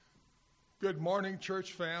Good morning,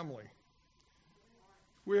 church family.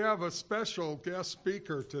 We have a special guest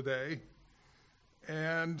speaker today,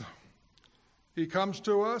 and he comes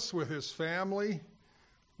to us with his family,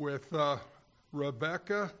 with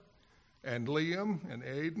Rebecca and Liam and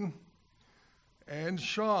Aiden and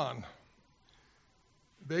Sean.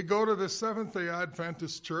 They go to the Seventh-day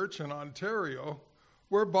Adventist Church in Ontario,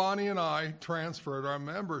 where Bonnie and I transferred our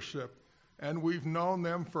membership, and we've known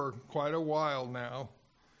them for quite a while now.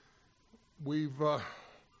 We've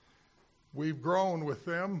grown with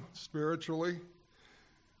them spiritually,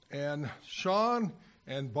 and Sean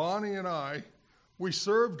and Bonnie and I, we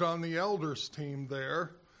served on the elders team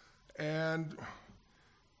there, and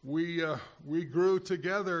we grew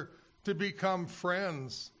together to become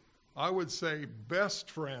friends. I would say best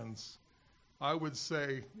friends. I would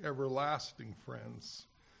say everlasting friends.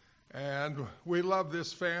 And we love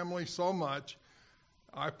this family so much.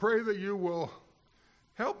 I pray that you will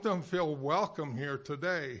help them feel welcome here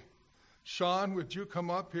today. Sean, would you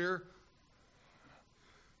come up here?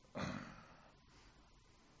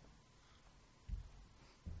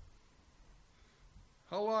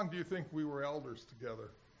 How long do you think we were elders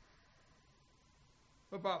together?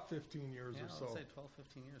 About 15 years or so. I'd say 12,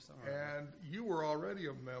 15 years. Somewhere. And you were already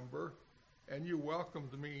a member, and you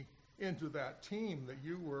welcomed me into that team that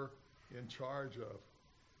you were in charge of.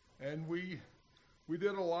 And we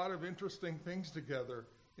did a lot of interesting things together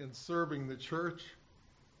in serving the church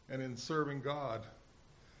and in serving God.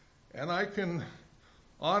 And I can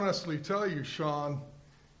honestly tell you, Sean,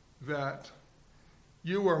 that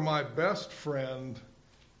you are my best friend.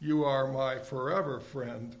 You are my forever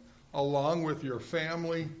friend, along with your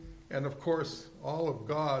family and, of course, all of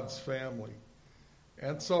God's family.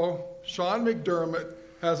 And so Sean McDermott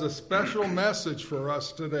has a special message for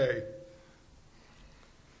us today.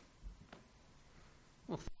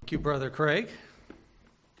 Well, thank you, Brother Craig.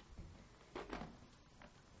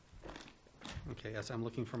 Okay, yes, I'm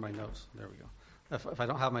looking for my notes. There we go. If I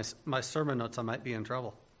don't have my sermon notes, I might be in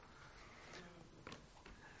trouble.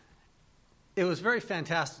 It was very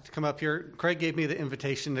fantastic to come up here. Craig gave me the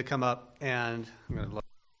invitation to come up, and I'm going to look.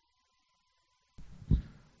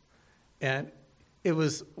 And it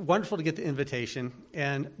was wonderful to get the invitation,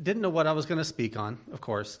 and didn't know what I was going to speak on, of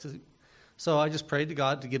course. So I just prayed to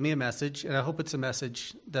God to give me a message, and I hope it's a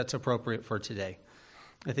message that's appropriate for today.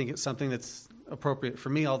 I think it's something that's appropriate for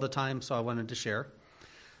me all the time, so I wanted to share.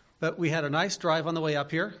 But we had a nice drive on the way up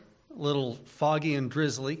here, a little foggy and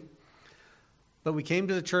drizzly. But we came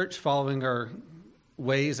to the church following our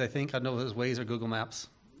Waze, I think. I don't know if it was Waze or Google Maps.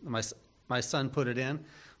 My son put it in.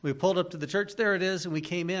 We pulled up to the church. There it is, and we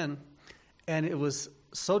came in. And it was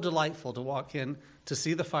so delightful to walk in, to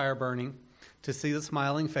see the fire burning, to see the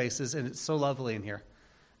smiling faces, and it's so lovely in here.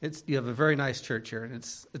 You have a very nice church here, and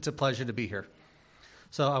it's a pleasure to be here.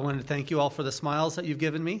 So I wanted to thank you all for the smiles that you've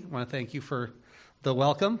given me. I want to thank you for the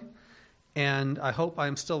welcome, and I hope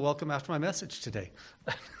I'm still welcome after my message today.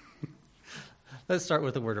 Let's start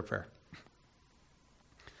with a word of prayer.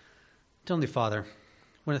 Heavenly Father,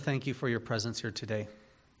 I want to thank you for your presence here today.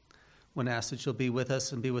 I want to ask that you'll be with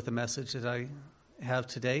us and be with the message that I have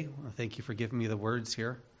today. I want to thank you for giving me the words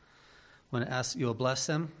here. I want to ask that you'll bless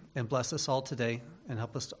them and bless us all today and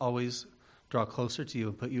help us to always draw closer to you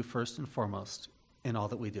and put you first and foremost in all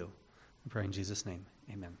that we do. I pray in Jesus' name,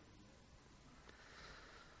 amen.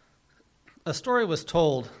 A story was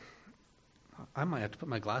told. I might have to put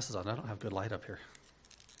my glasses on. I don't have good light up here.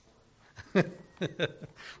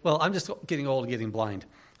 Well, I'm just getting old and getting blind.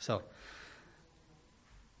 So,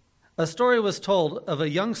 a story was told of a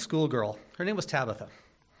young schoolgirl. Her name was Tabitha.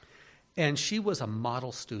 And she was a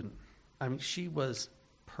model student. I mean, she was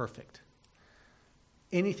perfect.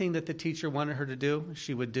 Anything that the teacher wanted her to do,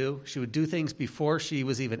 she would do. She would do things before she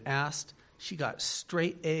was even asked. She got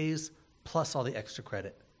straight A's plus all the extra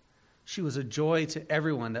credit. She was a joy to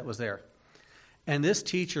everyone that was there. And this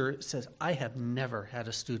teacher says, I have never had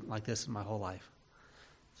a student like this in my whole life.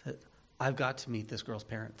 Said, I've got to meet this girl's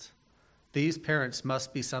parents. These parents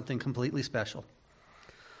must be something completely special.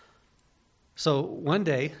 So one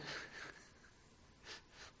day,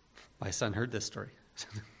 my son heard this story.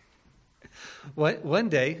 One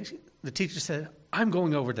day, the teacher said, I'm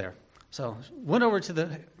going over there. So went over to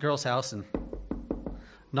the girl's house and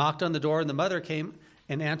knocked on the door, and the mother came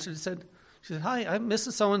and answered and said, she said, hi, I'm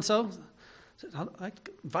Mrs. So-and-so.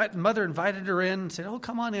 Mother invited her in and said, oh,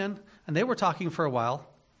 come on in. And they were talking for a while.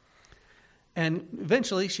 And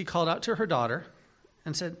eventually she called out to her daughter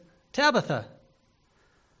and said, Tabitha.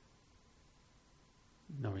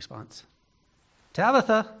 No response.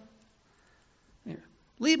 Tabitha.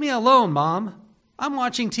 Leave me alone, Mom. I'm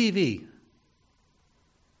watching TV.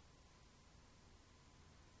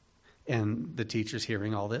 And the teacher's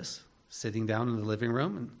hearing all this, sitting down in the living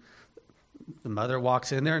room, and the mother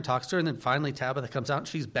walks in there and talks to her, and then finally Tabitha comes out, and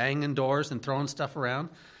she's banging doors and throwing stuff around.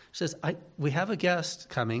 She says, we have a guest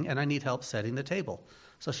coming, and I need help setting the table.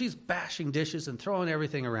 So she's bashing dishes and throwing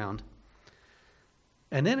everything around.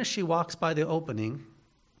 And then as she walks by the opening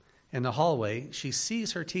in the hallway, she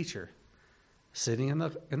sees her teacher sitting in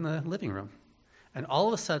the living room. And all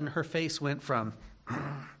of a sudden, her face went from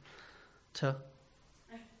to,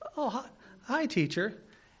 oh, hi, teacher.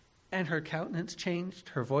 And her countenance changed,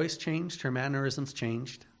 her voice changed, her mannerisms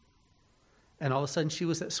changed. And all of a sudden, she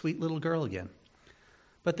was that sweet little girl again.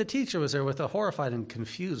 But the teacher was there with a horrified and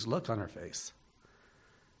confused look on her face.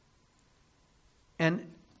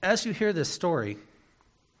 And as you hear this story,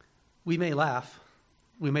 we may laugh,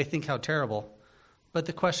 we may think how terrible, but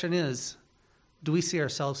the question is, do we see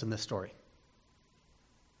ourselves in this story?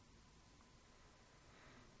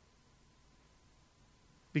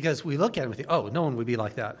 Because we look at it and we think, oh, no one would be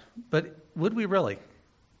like that. But would we really?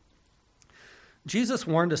 Jesus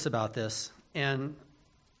warned us about this, and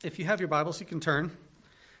if you have your Bibles, you can turn.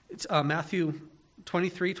 It's Matthew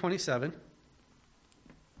 23:27.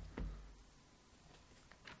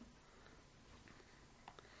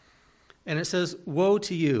 And it says, "Woe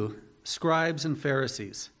to you, scribes and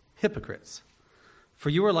Pharisees, hypocrites, for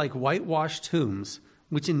you are like whitewashed tombs,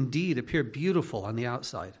 which indeed appear beautiful on the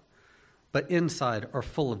outside, but inside are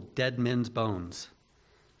full of dead men's bones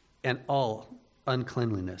and all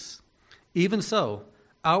uncleanliness. Even so,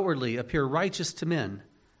 outwardly appear righteous to men,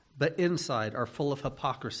 but inside are full of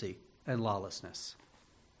hypocrisy and lawlessness."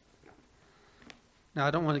 Now,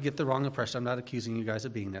 I don't want to get the wrong impression. I'm not accusing you guys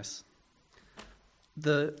of being this.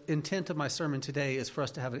 The intent of my sermon today is for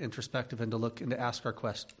us to have an introspective and to look and to ask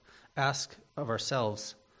of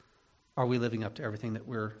ourselves, are we living up to everything that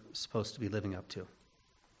we're supposed to be living up to?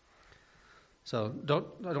 So I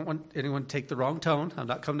don't want anyone to take the wrong tone. I'm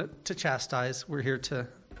not coming to chastise. We're here to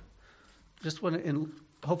just want to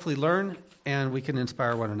hopefully learn, and we can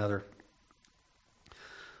inspire one another.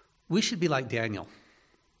 We should be like Daniel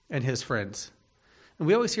and his friends. And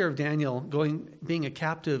we always hear of Daniel being a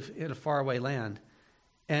captive in a faraway land.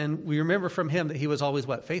 And we remember from him that he was always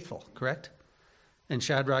what? Faithful, correct? And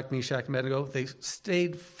Shadrach, Meshach, and Abednego, they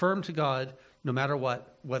stayed firm to God no matter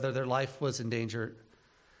what, whether their life was in danger.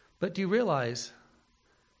 But do you realize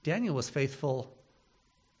Daniel was faithful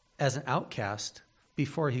as an outcast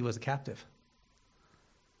before he was a captive?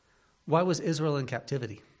 Why was Israel in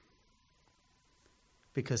captivity?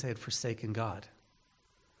 Because they had forsaken God.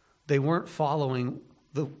 They weren't following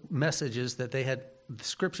the messages that they had, the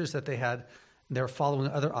scriptures that they had. They were following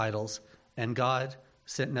other idols, and God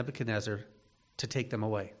sent Nebuchadnezzar to take them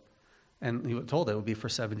away. And he was told it would be for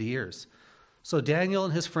 70 years. So Daniel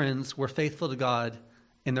and his friends were faithful to God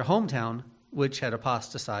in their hometown, which had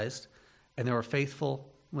apostatized, and they were faithful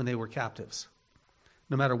when they were captives.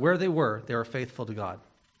 No matter where they were faithful to God.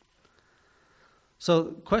 So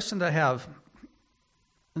the question that I have,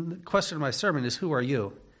 and the question of my sermon is, who are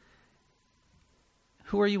you?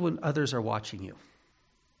 Who are you when others are watching you?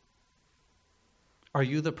 Are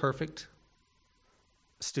you the perfect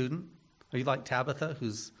student? Are you like Tabitha,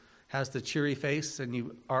 who has the cheery face and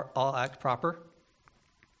you all act proper?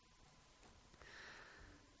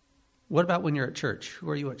 What about when you're at church? Who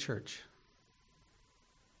are you at church?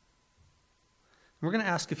 We're going to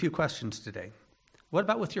ask a few questions today. What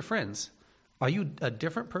about with your friends? Are you a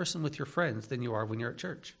different person with your friends than you are when you're at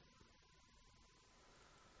church?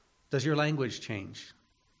 Does your language change?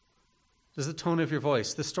 Does the tone of your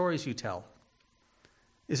voice, the stories you tell,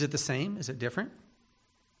 is it the same? Is it different?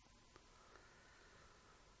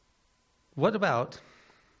 What about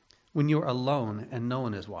when you're alone and no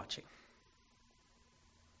one is watching?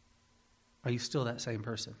 Are you still that same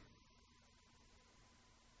person?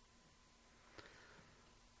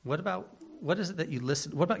 What is it that you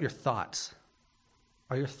listen? What about your thoughts?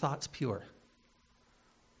 Are your thoughts pure?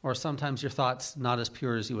 Or sometimes your thoughts not as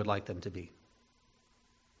pure as you would like them to be?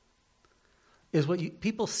 Is what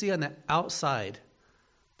people see on the outside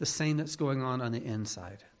the same that's going on the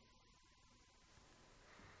inside?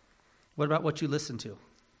 What about what you listen to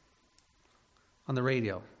on the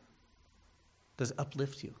radio? Does it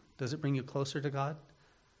uplift you? Does it bring you closer to God?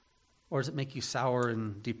 Or does it make you sour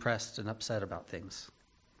and depressed and upset about things?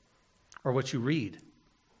 Or what you read?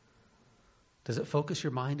 Does it focus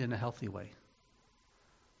your mind in a healthy way?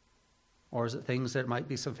 Or is it things that might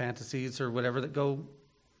be some fantasies or whatever that go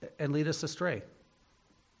and lead us astray?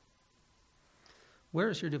 Where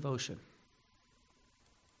is your devotion?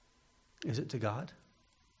 Is it to God?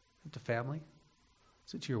 Is it to family?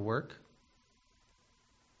 Is it to your work?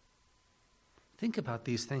 Think about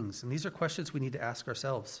these things, and these are questions we need to ask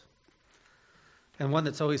ourselves. And one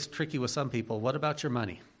that's always tricky with some people, what about your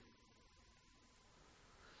money?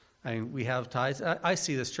 I mean, we have tithes. I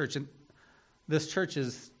see this church, and this church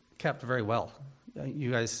is kept very well.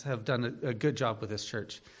 You guys have done a good job with this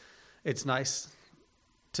church. It's nice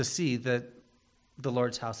to see that the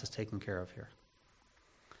Lord's house is taken care of here.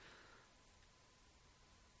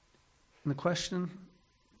 And the question,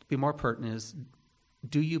 to be more pertinent, is,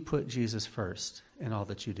 do you put Jesus first in all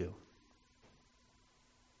that you do?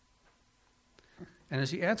 And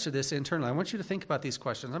as you answer this internally, I want you to think about these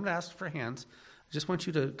questions. I'm going to ask for hands. I just want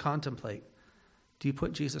you to contemplate. Do you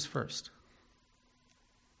put Jesus first?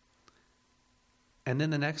 And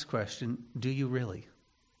then the next question, do you really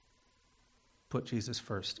put Jesus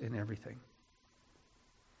first in everything?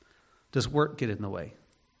 Does work get in the way?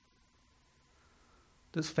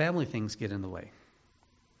 Does family things get in the way?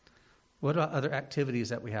 What about other activities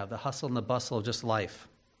that we have, the hustle and the bustle of just life?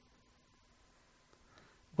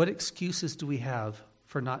 What excuses do we have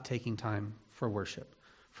for not taking time for worship,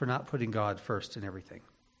 for not putting God first in everything?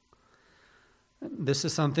 This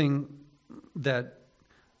is something that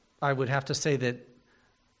I would have to say that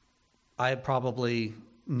I have probably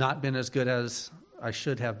not been as good as I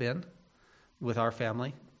should have been with our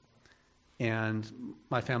family. And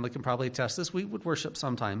my family can probably attest this. We would worship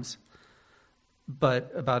sometimes.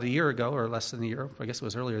 But about a year ago, or less than a year, I guess it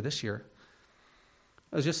was earlier this year,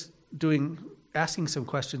 I was just asking some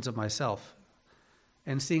questions of myself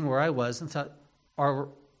and seeing where I was, and thought, our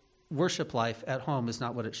worship life at home is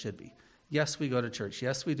not what it should be. Yes, we go to church.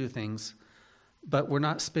 Yes, we do things. But we're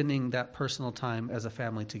not spending that personal time as a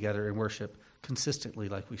family together in worship consistently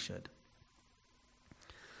like we should.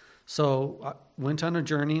 So I went on a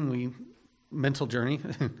journey, and mental journey,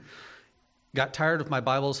 got tired of my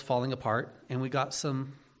Bibles falling apart, and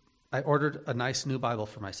I ordered a nice new Bible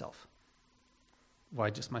for myself. Why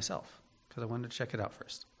just myself? Because I wanted to check it out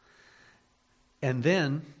first. And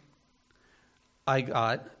then I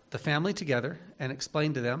got the family together and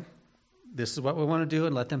explained to them, this is what we want to do,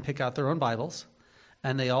 and let them pick out their own Bibles.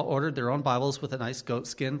 And they all ordered their own Bibles with a nice goat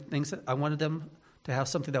skin, things that I wanted them to have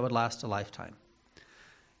something that would last a lifetime.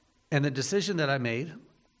 And the decision that I made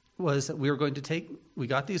was that we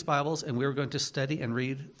got these Bibles, and we were going to study and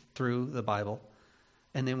read through the Bible.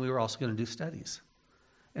 And then we were also going to do studies.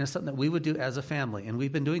 And it's something that we would do as a family. And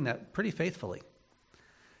we've been doing that pretty faithfully.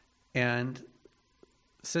 And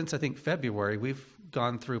since, I think, February, we've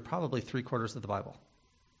gone through probably 3/4 of the Bible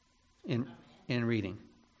in reading.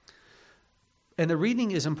 And the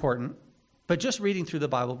reading is important, but just reading through the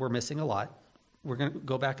Bible, we're missing a lot. We're going to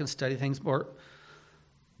go back and study things more.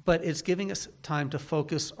 But it's giving us time to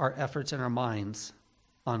focus our efforts and our minds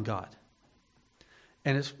on God.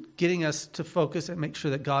 And it's getting us to focus and make sure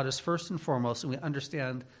that God is first and foremost, and we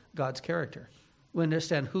understand God's character. We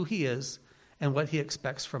understand who He is and what He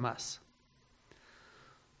expects from us.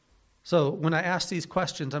 So when I ask these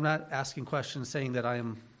questions, I'm not asking questions saying that I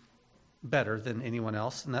am better than anyone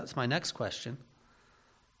else, and that's my next question.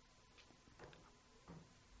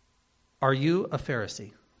 Are you a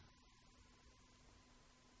Pharisee?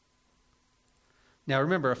 Now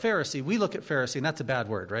remember, a Pharisee, we look at Pharisee, and that's a bad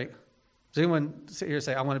word, right? Does anyone sit here and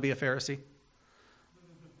say, I want to be a Pharisee?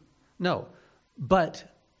 No.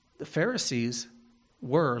 But the Pharisees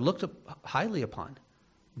were looked highly upon.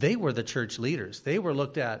 They were the church leaders. They were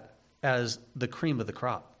looked at as the cream of the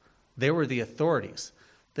crop. They were the authorities.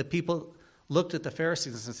 The people looked at the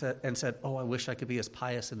Pharisees and said, oh, I wish I could be as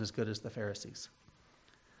pious and as good as the Pharisees.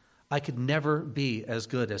 I could never be as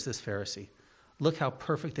good as this Pharisee. Look how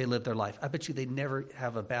perfect they live their life. I bet you they never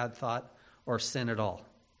have a bad thought or sin at all.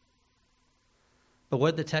 But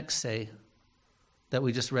what did the text say that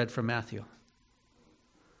we just read from Matthew?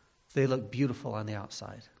 They look beautiful on the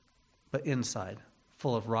outside, but inside,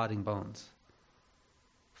 full of rotting bones,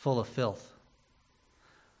 full of filth.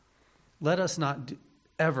 Let us not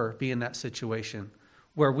ever be in that situation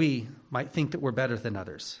where we might think that we're better than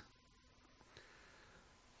others.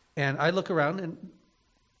 And I look around, and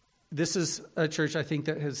this is a church I think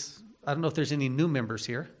that I don't know if there's any new members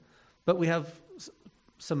here, but we have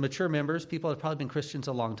some mature members, people that have probably been Christians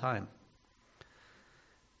a long time.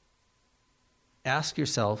 Ask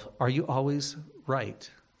yourself, are you always right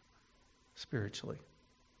spiritually?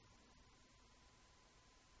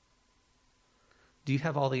 Do you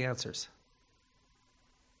have all the answers?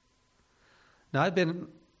 Now, I've been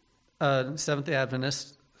a Seventh-day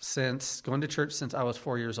Adventist going to church since I was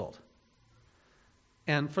 4 years old.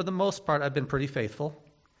 And for the most part, I've been pretty faithful.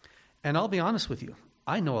 And I'll be honest with you,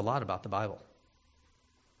 I know a lot about the Bible.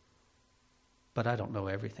 But I don't know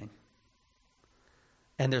everything.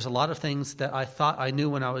 And there's a lot of things that I thought I knew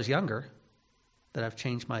when I was younger that I've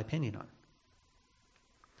changed my opinion on.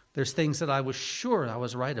 There's things that I was sure I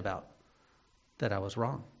was right about that I was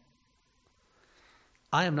wrong.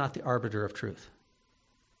 I am not the arbiter of truth.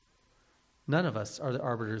 None of us are the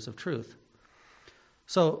arbiters of truth.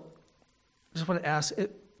 So I just want to ask,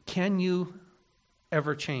 can you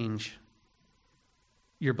ever change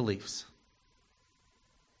your beliefs?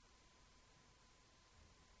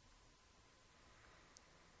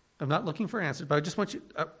 I'm not looking for answers, but I just want you,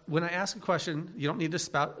 when I ask a question, you don't need to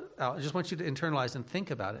spout out. I just want you to internalize and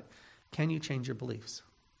think about it. Can you change your beliefs?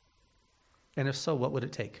 And if so, what would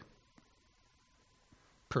it take?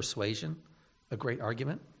 Persuasion, a great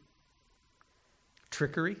argument,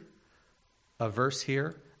 trickery, a verse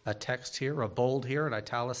here, a text here, a bold here, an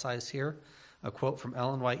italicized here, a quote from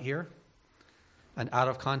Ellen White here, an out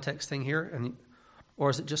of context thing here,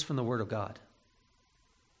 or is it just from the Word of God?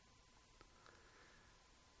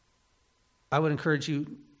 I would encourage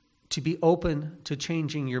you to be open to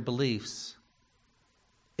changing your beliefs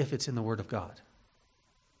if it's in the Word of God.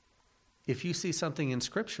 If you see something in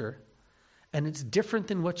Scripture and it's different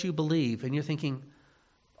than what you believe, and you're thinking,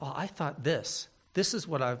 oh, I thought this. This is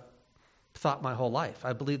what I've thought my whole life.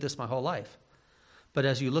 I believe this my whole life. But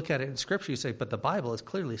as you look at it in Scripture, you say, but the Bible is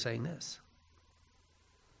clearly saying this.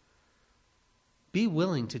 Be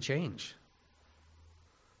willing to change.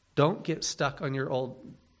 Don't get stuck on your old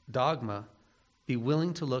dogma. Be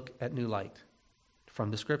willing to look at new light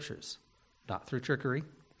from the Scriptures, not through trickery,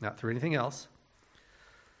 not through anything else.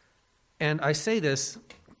 And I say this,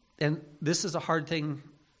 and this is a hard thing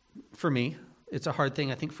for me. It's a hard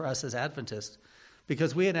thing, I think, for us as Adventists,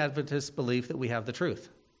 because we in Adventists believe that we have the truth,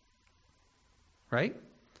 right?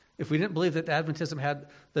 If we didn't believe that Adventism had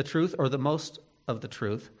the truth or the most of the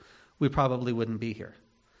truth, we probably wouldn't be here.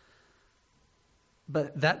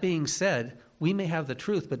 But that being said, we may have the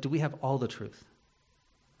truth, but do we have all the truth?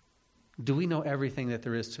 Do we know everything that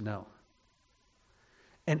there is to know?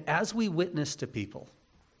 And as we witness to people,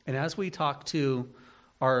 and as we talk to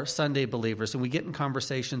our Sunday believers, and we get in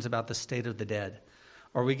conversations about the state of the dead,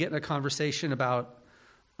 or we get in a conversation about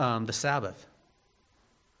the Sabbath,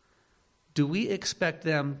 do we expect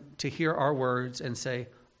them to hear our words and say,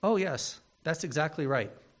 oh yes, that's exactly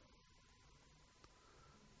right?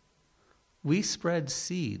 We spread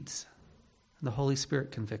seeds, and the Holy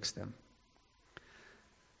Spirit convicts them.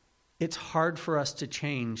 It's hard for us to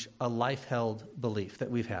change a life-held belief that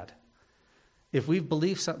we've had. If we've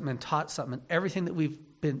believed something and taught something, everything that we've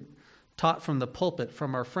been taught from the pulpit,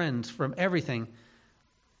 from our friends, from everything,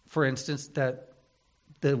 for instance, that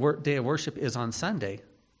the day of worship is on Sunday,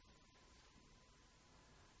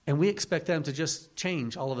 and we expect them to just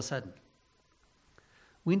change all of a sudden.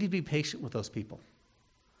 We need to be patient with those people.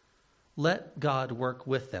 Let God work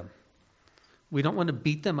with them. We don't want to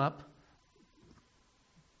beat them up,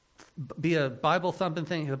 be a Bible thumping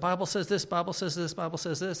thing. The Bible says this, Bible says this, Bible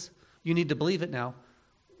says this. You need to believe it now.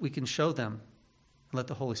 We can show them and let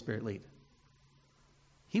the Holy Spirit lead.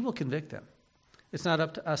 He will convict them. It's not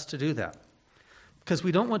up to us to do that, because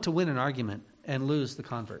we don't want to win an argument and lose the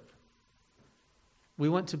convert. We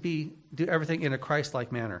want to do everything in a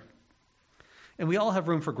Christ-like manner. And we all have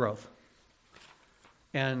room for growth.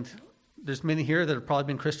 And there's many here that have probably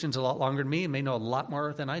been Christians a lot longer than me and may know a lot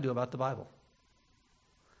more than I do about the Bible.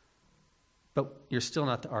 But you're still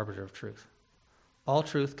not the arbiter of truth. All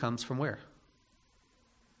truth comes from where?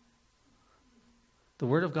 The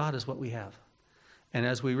Word of God is what we have. And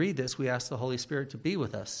as we read this, we ask the Holy Spirit to be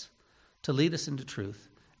with us, to lead us into truth,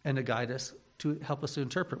 and to guide us, to help us to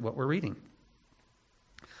interpret what we're reading.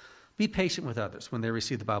 Be patient with others when they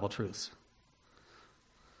receive the Bible truths.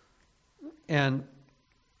 And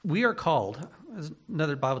we are called, as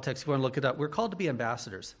another Bible text, if you want to look it up, we're called to be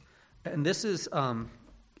ambassadors. And this is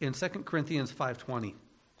in 2 Corinthians 5:20.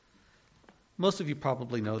 Most of you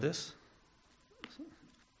probably know this.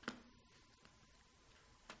 I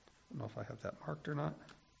don't know if I have that marked or not.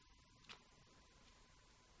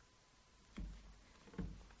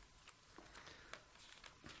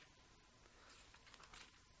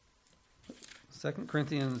 Second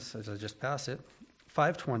Corinthians, as I just passed it,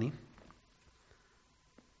 5:20.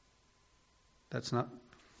 That's not,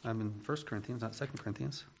 I'm in 1 Corinthians, not 2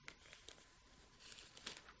 Corinthians.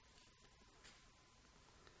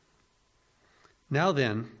 Now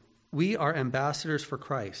then, we are ambassadors for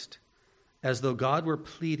Christ, as though God were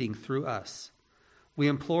pleading through us. We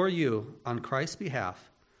implore you, on Christ's behalf,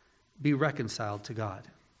 be reconciled to God.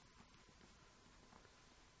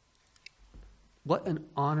 What an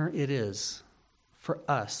honor it is for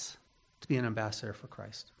us to be an ambassador for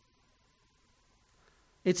Christ.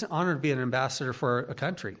 It's an honor to be an ambassador for a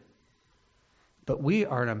country, but we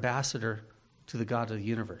are an ambassador to the God of the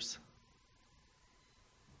universe.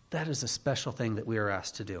 That is a special thing that we are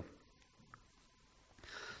asked to do.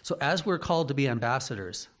 So as we're called to be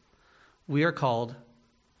ambassadors, we are called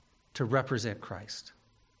to represent Christ.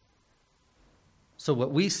 So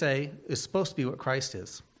what we say is supposed to be what Christ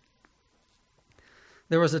is.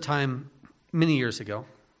 There was a time many years ago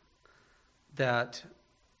that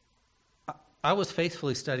I was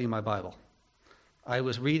faithfully studying my Bible. I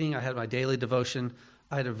was reading, I had my daily devotion,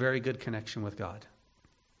 I had a very good connection with God.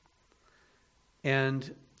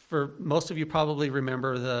 And for most of you probably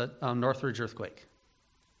remember the Northridge earthquake.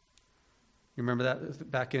 You remember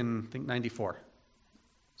that back in, I think, 94,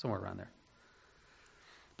 somewhere around there.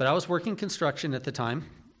 But I was working construction at the time,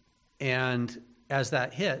 and as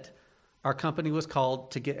that hit, our company was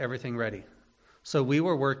called to get everything ready. So we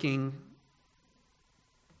were working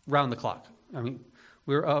round the clock. I mean,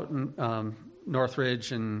 we were out in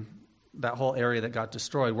Northridge and that whole area that got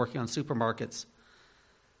destroyed, working on supermarkets,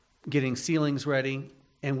 getting ceilings ready,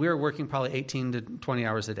 and we were working probably 18 to 20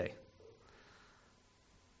 hours a day.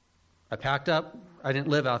 I packed up. I didn't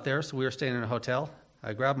live out there, so we were staying in a hotel.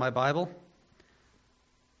 I grabbed my Bible,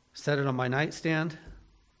 set it on my nightstand,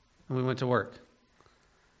 and we went to work.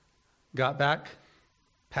 Got back,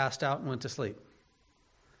 passed out, and went to sleep.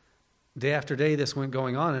 Day after day, this went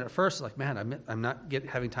going on, and at first, like, man, I'm not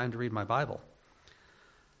having time to read my Bible.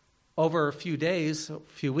 Over a few days, a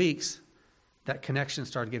few weeks, that connection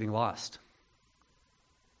started getting lost.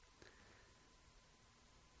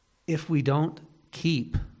 If we don't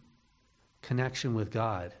keep connection with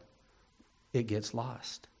God, it gets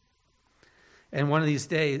lost. And one of these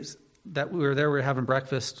days that we were there, we were having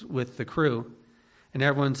breakfast with the crew, and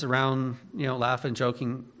everyone's around, laughing,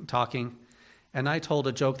 joking, talking. And I told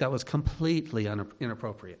a joke that was completely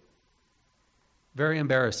inappropriate. Very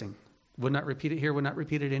embarrassing. Would not repeat it here, would not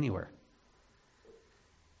repeat it anywhere.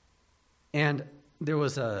 And there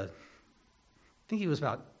was I think he was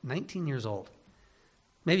about 19 years old,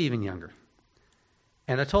 maybe even younger.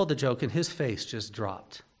 And I told the joke, and his face just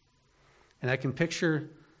dropped. And I can picture,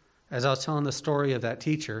 as I was telling the story of that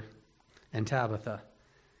teacher and Tabitha,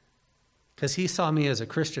 because he saw me as a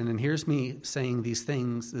Christian, and here's me saying these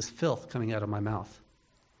things, this filth coming out of my mouth.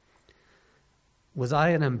 Was I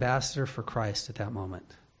an ambassador for Christ at that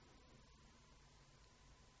moment?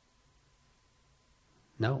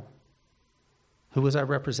 No. Who was I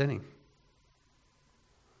representing? I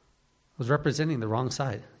was representing the wrong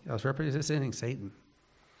side. I was representing Satan.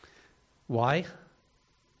 Why?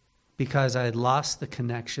 Because I had lost the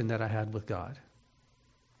connection that I had with God.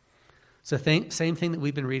 It's the same thing that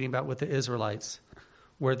we've been reading about with the Israelites,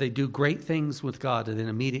 where they do great things with God and then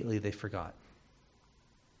immediately they forgot.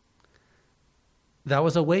 That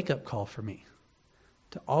was a wake-up call for me,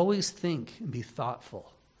 to always think and be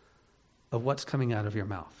thoughtful of what's coming out of your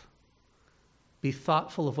mouth. Be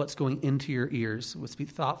thoughtful of what's going into your ears. Be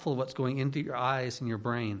thoughtful of what's going into your eyes and your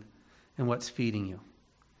brain and what's feeding you.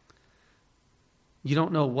 You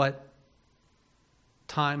don't know what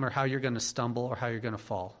time or how you're going to stumble or how you're going to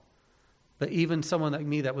fall. But even someone like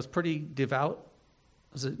me that was pretty devout,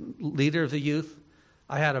 was a leader of the youth,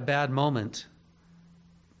 I had a bad moment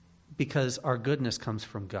because our goodness comes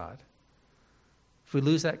from God. If we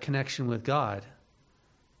lose that connection with God,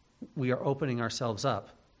 we are opening ourselves up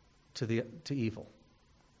to evil.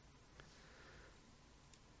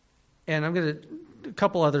 And I'm going to a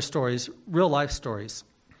couple other stories, real life stories.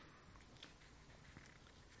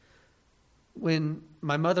 When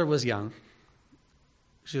my mother was young,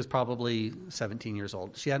 she was probably 17 years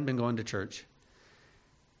old. She hadn't been going to church.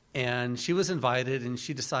 And she was invited, and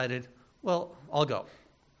she decided, well, I'll go.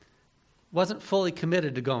 Wasn't fully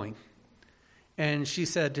committed to going. And she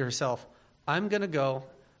said to herself, I'm going to go.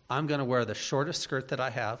 I'm going to wear the shortest skirt that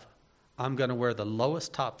I have. I'm going to wear the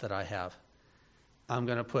lowest top that I have. I'm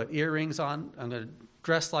going to put earrings on. I'm going to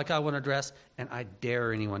dress like I want to dress. And I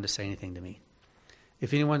dare anyone to say anything to me.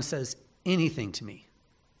 If anyone says anything to me,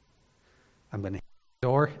 I'm going to hit the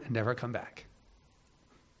door and never come back.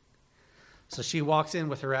 So she walks in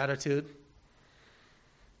with her attitude,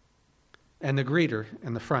 and the greeter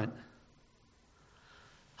in the front,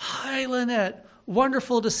 "Hi, Lynette,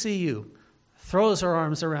 wonderful to see you," throws her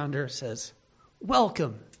arms around her, says,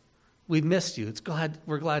 "Welcome. We've missed you.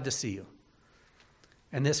 We're glad to see you."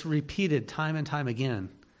 And this repeated time and time again,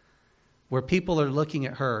 where people are looking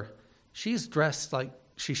at her. She's dressed like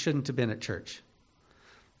she shouldn't have been at church.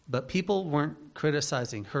 But people weren't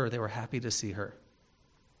criticizing her. They were happy to see her.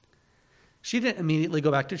 She didn't immediately go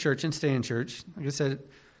back to church and stay in church. Like I said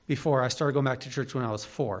before, I started going back to church when I was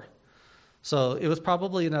 4. So it was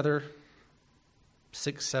probably another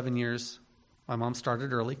 6-7 years. My mom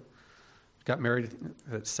started early. Got married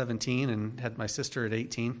at 17 and had my sister at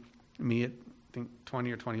 18, me at think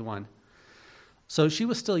 20 or 21. So she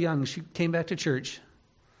was still young. She came back to church.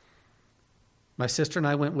 My sister and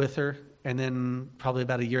I went with her, and then probably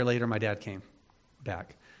about a year later, my dad came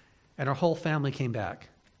back. And our whole family came back.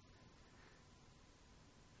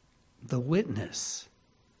 The witness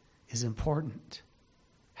is important.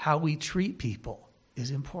 How we treat people is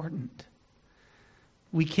important.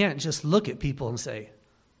 We can't just look at people and say,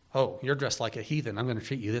 oh, you're dressed like a heathen, I'm going to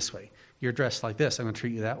treat you this way. You're dressed like this, I'm going to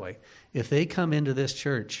treat you that way. If they come into this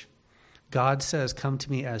church, God says, come to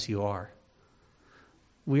me as you are.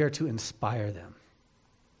 We are to inspire them,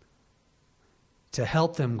 to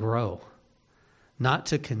help them grow, not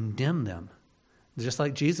to condemn them. Just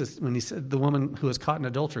like Jesus, when he said the woman who was caught in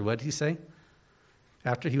adultery, what did he say?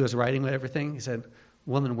 After he was writing everything, he said,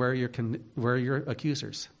 woman, where are your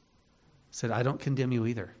accusers? He said, I don't condemn you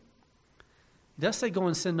either. He does say go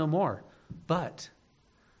and sin no more, but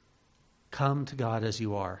come to God as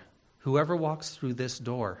you are. Whoever walks through this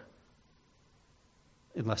door,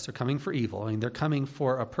 unless they're coming for evil, they're coming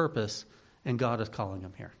for a purpose, and God is calling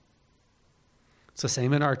them here. It's the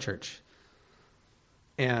same in our church.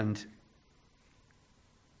 And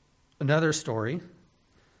another story,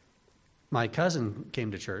 my cousin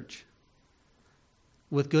came to church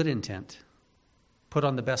with good intent, put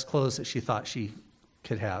on the best clothes that she thought she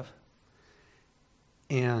could have,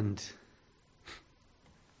 and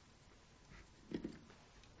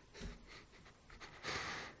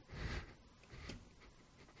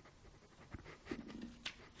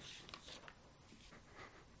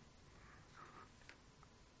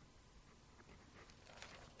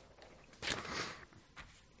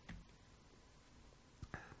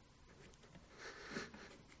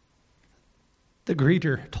the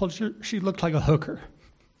greeter told her she looked like a hooker.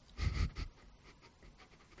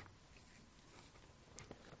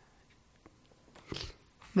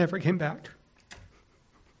 Never came back.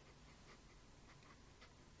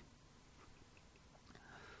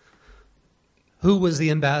 Who was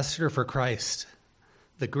the ambassador for Christ?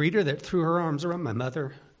 The greeter that threw her arms around my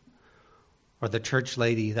mother, or the church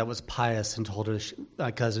lady that was pious and told her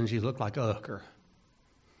my cousin she looked like a hooker?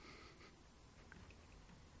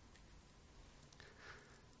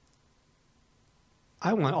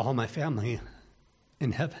 I want all my family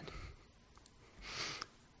in heaven.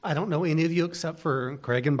 I don't know any of you except for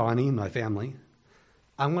Craig and Bonnie and my family.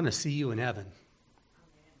 I want to see you in heaven.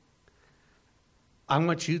 I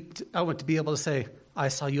want to be able to say, I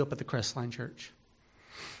saw you up at the Crestline Church.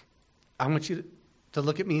 I want you to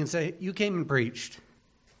look at me and say, you came and preached.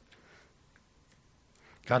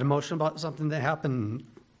 Got emotional about something that happened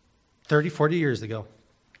 30, 40 years ago.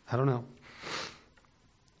 I don't know.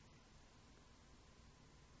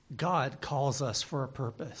 God calls us for a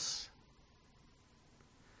purpose.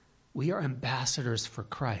 We are ambassadors for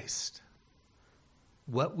Christ.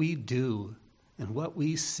 What we do and what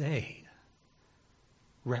we say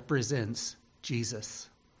represents Jesus.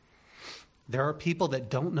 There are people that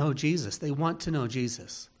don't know Jesus. They want to know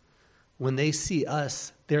Jesus. When they see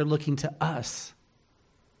us, they're looking to us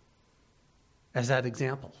as that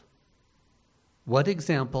example. What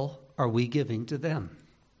example are we giving to them?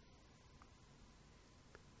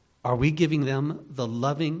 Are we giving them the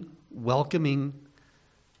loving, welcoming,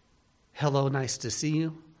 hello, nice to see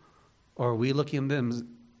you? Or are we looking at them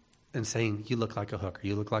and saying, you look like a hooker,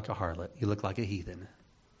 you look like a harlot, you look like a heathen?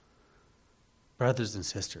 Brothers and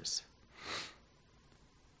sisters,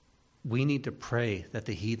 we need to pray that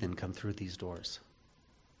the heathen come through these doors.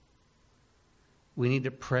 We need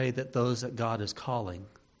to pray that those that God is calling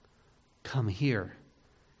come here,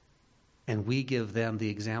 and we give them the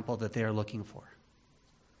example that they are looking for.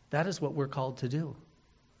 That is what we're called to do.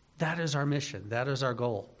 That is our mission. That is our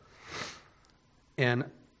goal. And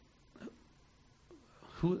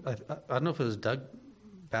I don't know if it was Doug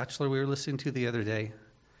Batchelor we were listening to the other day.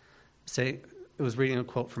 It was reading a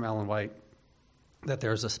quote from Ellen White, that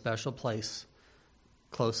there's a special place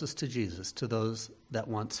closest to Jesus to those that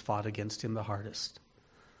once fought against him the hardest,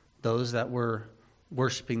 those that were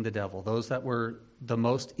worshiping the devil, those that were the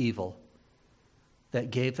most evil,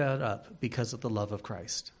 that gave that up because of the love of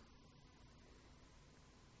Christ.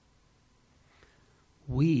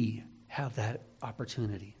 We have that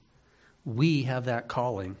opportunity. We have that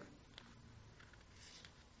calling.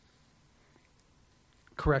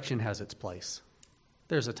 Correction has its place.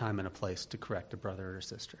 There's a time and a place to correct a brother or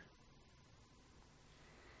sister.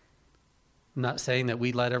 I'm not saying that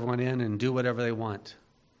we let everyone in and do whatever they want.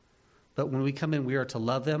 But when we come in, we are to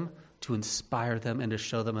love them, to inspire them, and to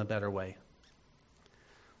show them a better way.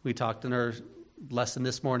 We talked in our lesson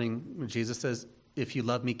this morning when Jesus says, if you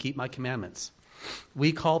love me, keep my commandments.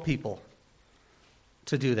 We call people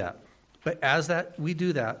to do that. But as that we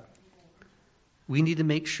do that, We need to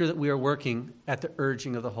make sure that we are working at the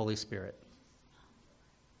urging of the Holy Spirit,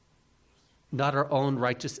 not our own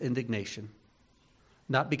righteous indignation,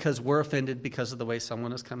 not because we're offended because of the way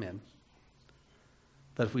someone has come in.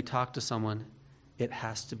 But if we talk to someone, it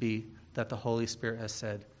has to be that the Holy Spirit has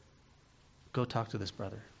said, go talk to this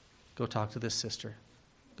brother, go talk to this sister,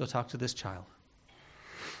 go talk to this child.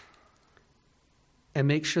 And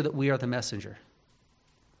make sure that we are the messenger.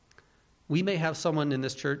 We may have someone in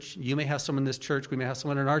this church, you may have someone in this church, we may have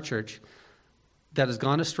someone in our church that has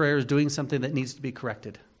gone astray or is doing something that needs to be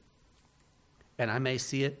corrected. And I may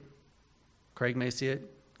see it, Craig may see it,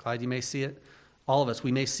 Clyde, you may see it, all of us,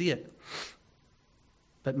 we may see it.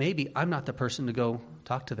 But maybe I'm not the person to go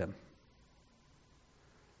talk to them.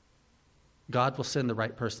 God will send the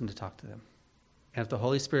right person to talk to them. And if the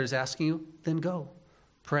Holy Spirit is asking you, then go,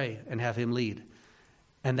 pray, and have him lead.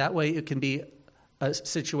 And that way it can be a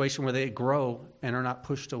situation where they grow and are not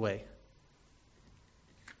pushed away.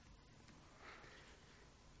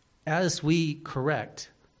 As we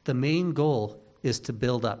correct, the main goal is to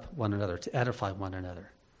build up one another, to edify one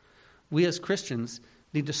another. We as Christians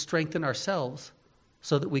need to strengthen ourselves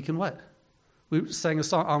so that we can what? We sang a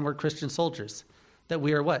song, Onward Christian Soldiers, that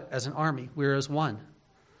we are what? As an army, we are as one.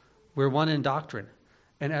 We're one in doctrine.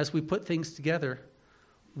 And as we put things together,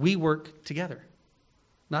 we work together,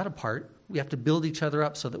 not apart. We have to build each other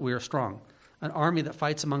up so that we are strong. An army that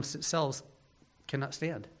fights amongst itself cannot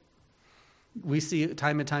stand. We see it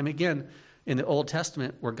time and time again in the Old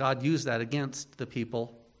Testament where God used that against the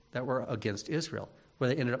people that were against Israel, where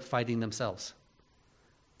they ended up fighting themselves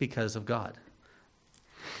because of God.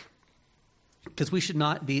 Because we should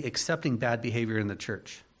not be accepting bad behavior in the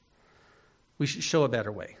church. We should show a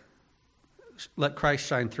better way. Let Christ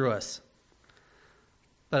shine through us.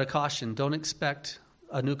 But a caution, don't expect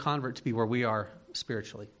a new convert to be where we are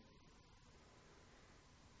spiritually.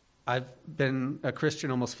 I've been a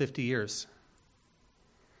Christian almost 50 years.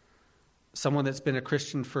 Someone that's been a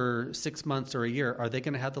Christian for 6 months or a year, are they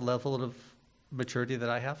going to have the level of maturity that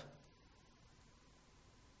I have?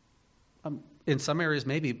 In some areas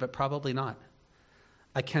maybe, but probably not.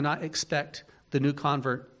 I cannot expect the new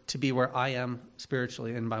convert to be where I am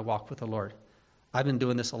spiritually in my walk with the Lord. I've been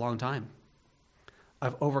doing this a long time.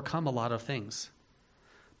 I've overcome a lot of things.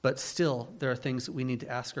 But still, there are things that we need to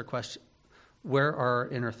ask our question. Where are our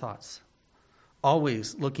inner thoughts?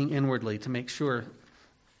 Always looking inwardly to make sure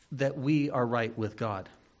that we are right with God.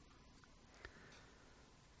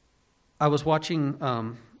 I was watching,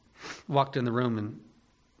 walked in the room, and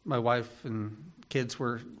my wife and kids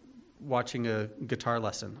were watching a guitar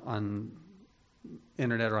lesson on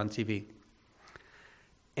internet or on TV.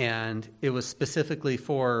 And it was specifically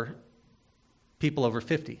for people over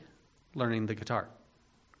 50 learning the guitar.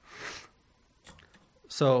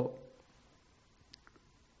 So,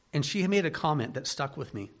 and she made a comment that stuck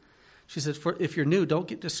with me. She said, if you're new, don't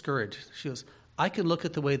get discouraged. She goes, I can look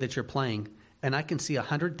at the way that you're playing, and I can see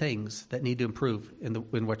 100 things that need to improve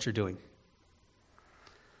in what you're doing.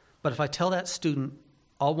 But if I tell that student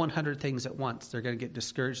all 100 things at once, they're going to get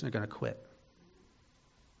discouraged and they're going to quit.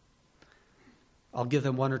 I'll give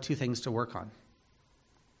them 1 or 2 things to work on.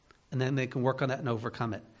 And then they can work on that and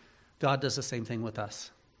overcome it. God does the same thing with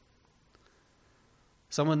us.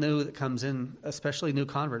 Someone new that comes in, especially new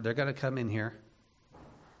convert, they're going to come in here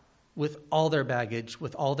with all their baggage,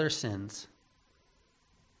 with all their sins.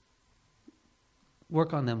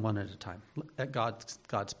 Work on them one at a time, at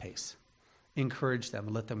God's pace. Encourage them,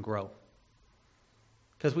 let them grow.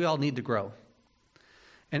 Because we all need to grow.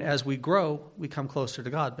 And as we grow, we come closer to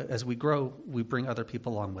God. But as we grow, we bring other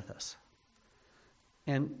people along with us.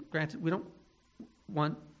 And granted, we don't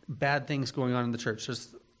want bad things going on in the church.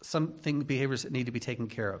 There's some behaviors that need to be taken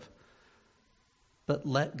care of. But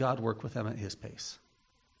let God work with them at his pace.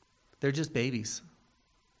 They're just babies.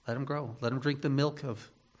 Let them grow. Let them drink the milk of,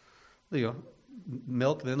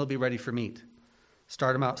 milk, then they'll be ready for meat.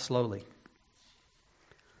 Start them out slowly.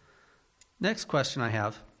 Next question I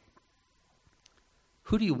have.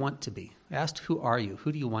 Who do you want to be? I asked, who are you?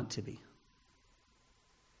 Who do you want to be?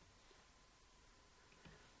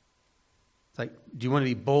 It's like, do you want to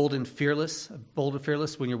be bold and fearless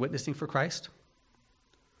when you're witnessing for Christ?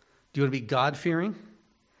 Do you want to be God-fearing,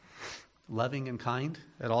 loving and kind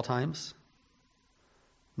at all times,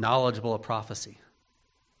 knowledgeable of prophecy?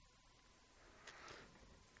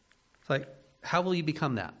 It's like, how will you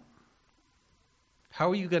become that? How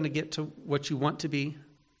are you going to get to what you want to be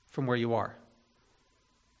from where you are?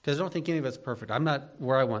 Because I don't think any of us are perfect. I'm not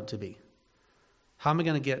where I want to be. How am I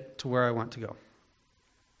going to get to where I want to go?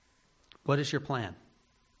 What is your plan?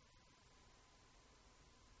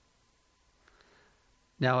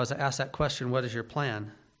 Now, as I ask that question, what is your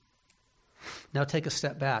plan? Now take a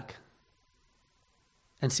step back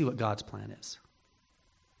and see what God's plan is,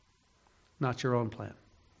 not your own plan.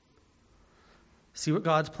 See what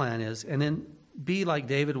God's plan is, and then be like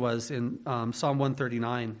David was in Psalm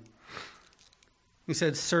 139. He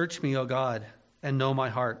said, "Search me, O God, and know my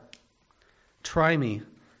heart. Try me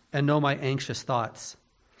and know my anxious thoughts.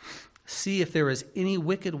 See if there is any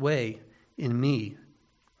wicked way in me,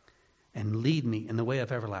 and lead me in the way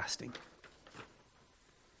of everlasting."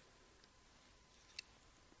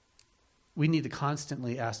 We need to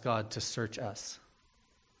constantly ask God to search us,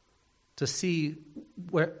 to see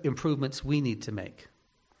where improvements we need to make.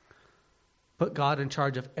 Put God in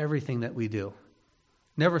charge of everything that we do.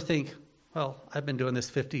 Never think, well, I've been doing this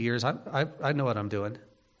 50 years. I know what I'm doing.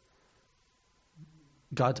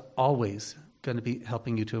 God's always going to be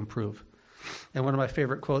helping you to improve. And one of my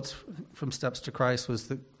favorite quotes from Steps to Christ was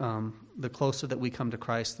the closer that we come to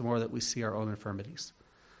Christ, the more that we see our own infirmities,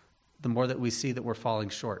 the more that we see that we're falling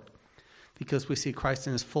short, because we see Christ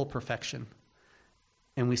in his full perfection,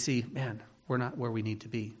 and we see, man, we're not where we need to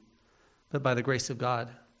be. But by the grace of God,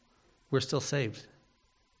 we're still saved.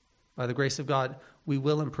 By the grace of God, we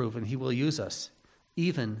will improve, and he will use us,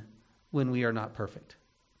 even when we are not perfect.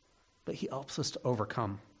 But he helps us to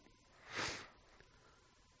overcome.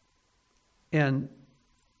 And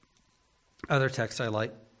other texts I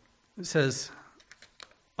like, it says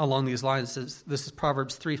along these lines, this is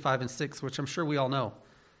Proverbs 3, 5, and 6, which I'm sure we all know.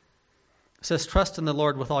 It says, "Trust in the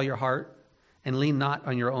Lord with all your heart, and lean not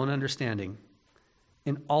on your own understanding.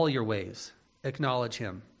 In all your ways acknowledge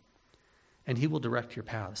him, and he will direct your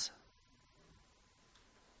paths."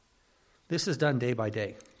 This is done day by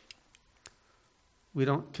day. We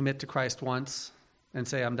don't commit to Christ once and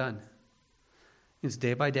say, "I'm done." It's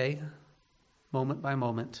day by day, moment by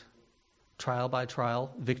moment, trial by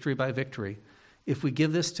trial, victory by victory. If we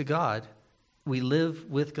give this to God, we live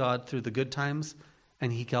with God through the good times,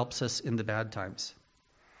 and he helps us in the bad times.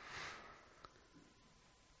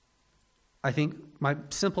 I think my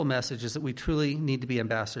simple message is that we truly need to be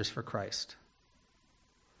ambassadors for Christ.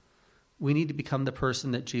 We need to become the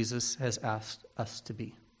person that Jesus has asked us to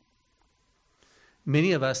be.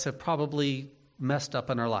 Many of us have probably messed up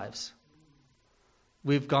in our lives.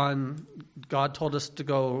 God told us to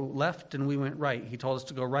go left and we went right. He told us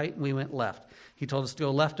to go right and we went left. He told us to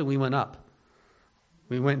go left and we went up.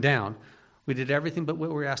 We went down. We did everything but what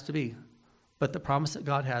we were asked to be. But the promise that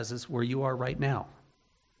God has is where you are right now.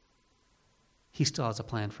 He still has a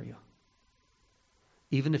plan for you.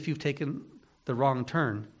 Even if you've taken the wrong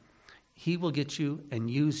turn, he will get you and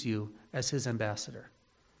use you as his ambassador.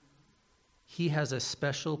 He has a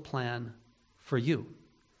special plan for you.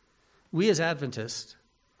 We as Adventists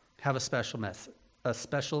have a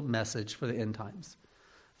special message for the end times.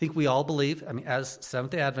 I think we all believe, as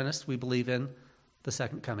Seventh-day Adventists, we believe in the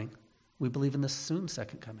second coming. We believe in the soon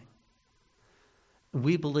second coming.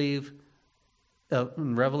 We believe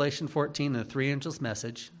in Revelation 14, the three angels'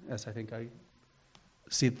 message, as I think I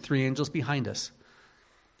see the three angels behind us.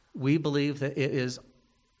 We believe that it is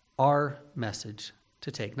our message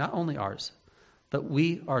to take, not only ours, but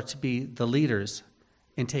we are to be the leaders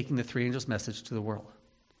in taking the three angels' message to the world.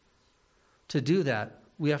 To do that,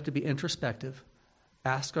 we have to be introspective,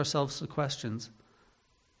 ask ourselves the questions,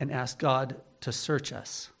 and ask God to search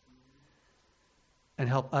us and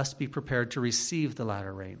help us be prepared to receive the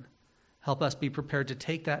latter rain. Help us be prepared to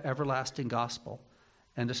take that everlasting gospel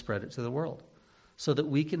and to spread it to the world so that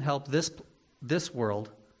we can help this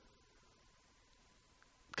world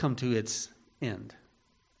come to its end.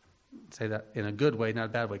 Say that in a good way, not a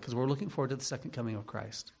bad way, because we're looking forward to the second coming of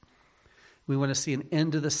Christ. We want to see an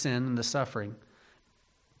end to the sin and the suffering.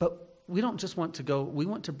 But we don't just want to go, we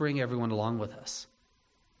want to bring everyone along with us.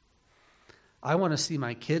 I want to see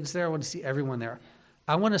my kids there. I want to see everyone there.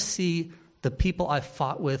 I want to see the people I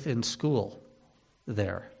fought with in school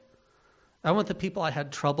there. I want the people I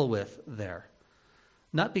had trouble with there.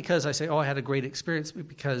 Not because I say, I had a great experience, but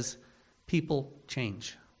because people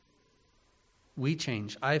change. We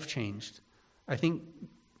change. I've changed. I think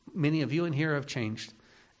many of you in here have changed.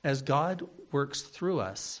 As God works through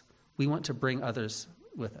us, we want to bring others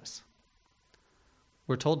with us.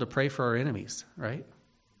 We're told to pray for our enemies, right?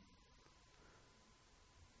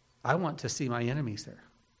 I want to see my enemies there.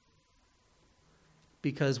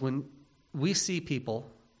 Because when we see people,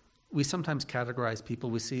 we sometimes categorize people.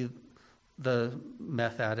 We see the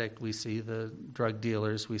meth addict, we see the drug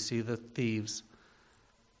dealers, we see the thieves.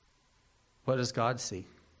 What does God see?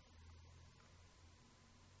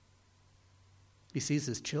 He sees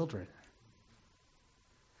his children.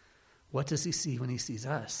 What does he see when he sees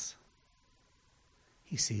us?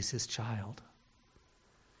 He sees his child.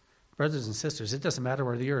 brothers and sisters, it doesn't matter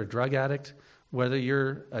whether you're a drug addict, whether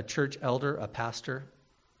you're a church elder, a pastor,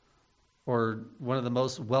 or one of the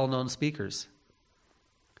most well-known speakers,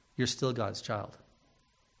 you're still God's child.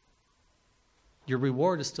 Your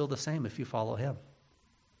reward is still the same if you follow him.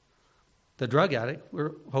 The drug addict,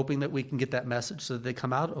 we're hoping that we can get that message so that they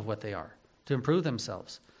come out of what they are, to improve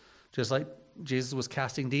themselves. Just like Jesus was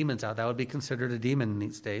casting demons out, that would be considered a demon in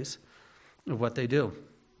these days of what they do.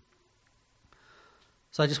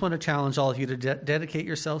 So I just want to challenge all of you to dedicate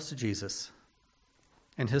yourselves to Jesus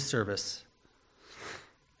and his service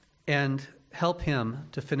and help him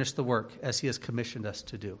to finish the work as he has commissioned us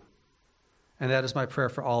to do. And that is my prayer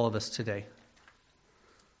for all of us today.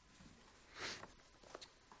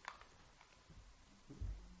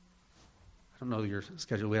 I don't know your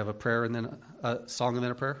schedule. We have a prayer and then a song and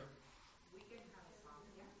then a prayer? We can have a song,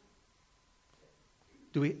 yeah.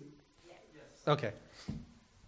 Do we? Yes. Okay.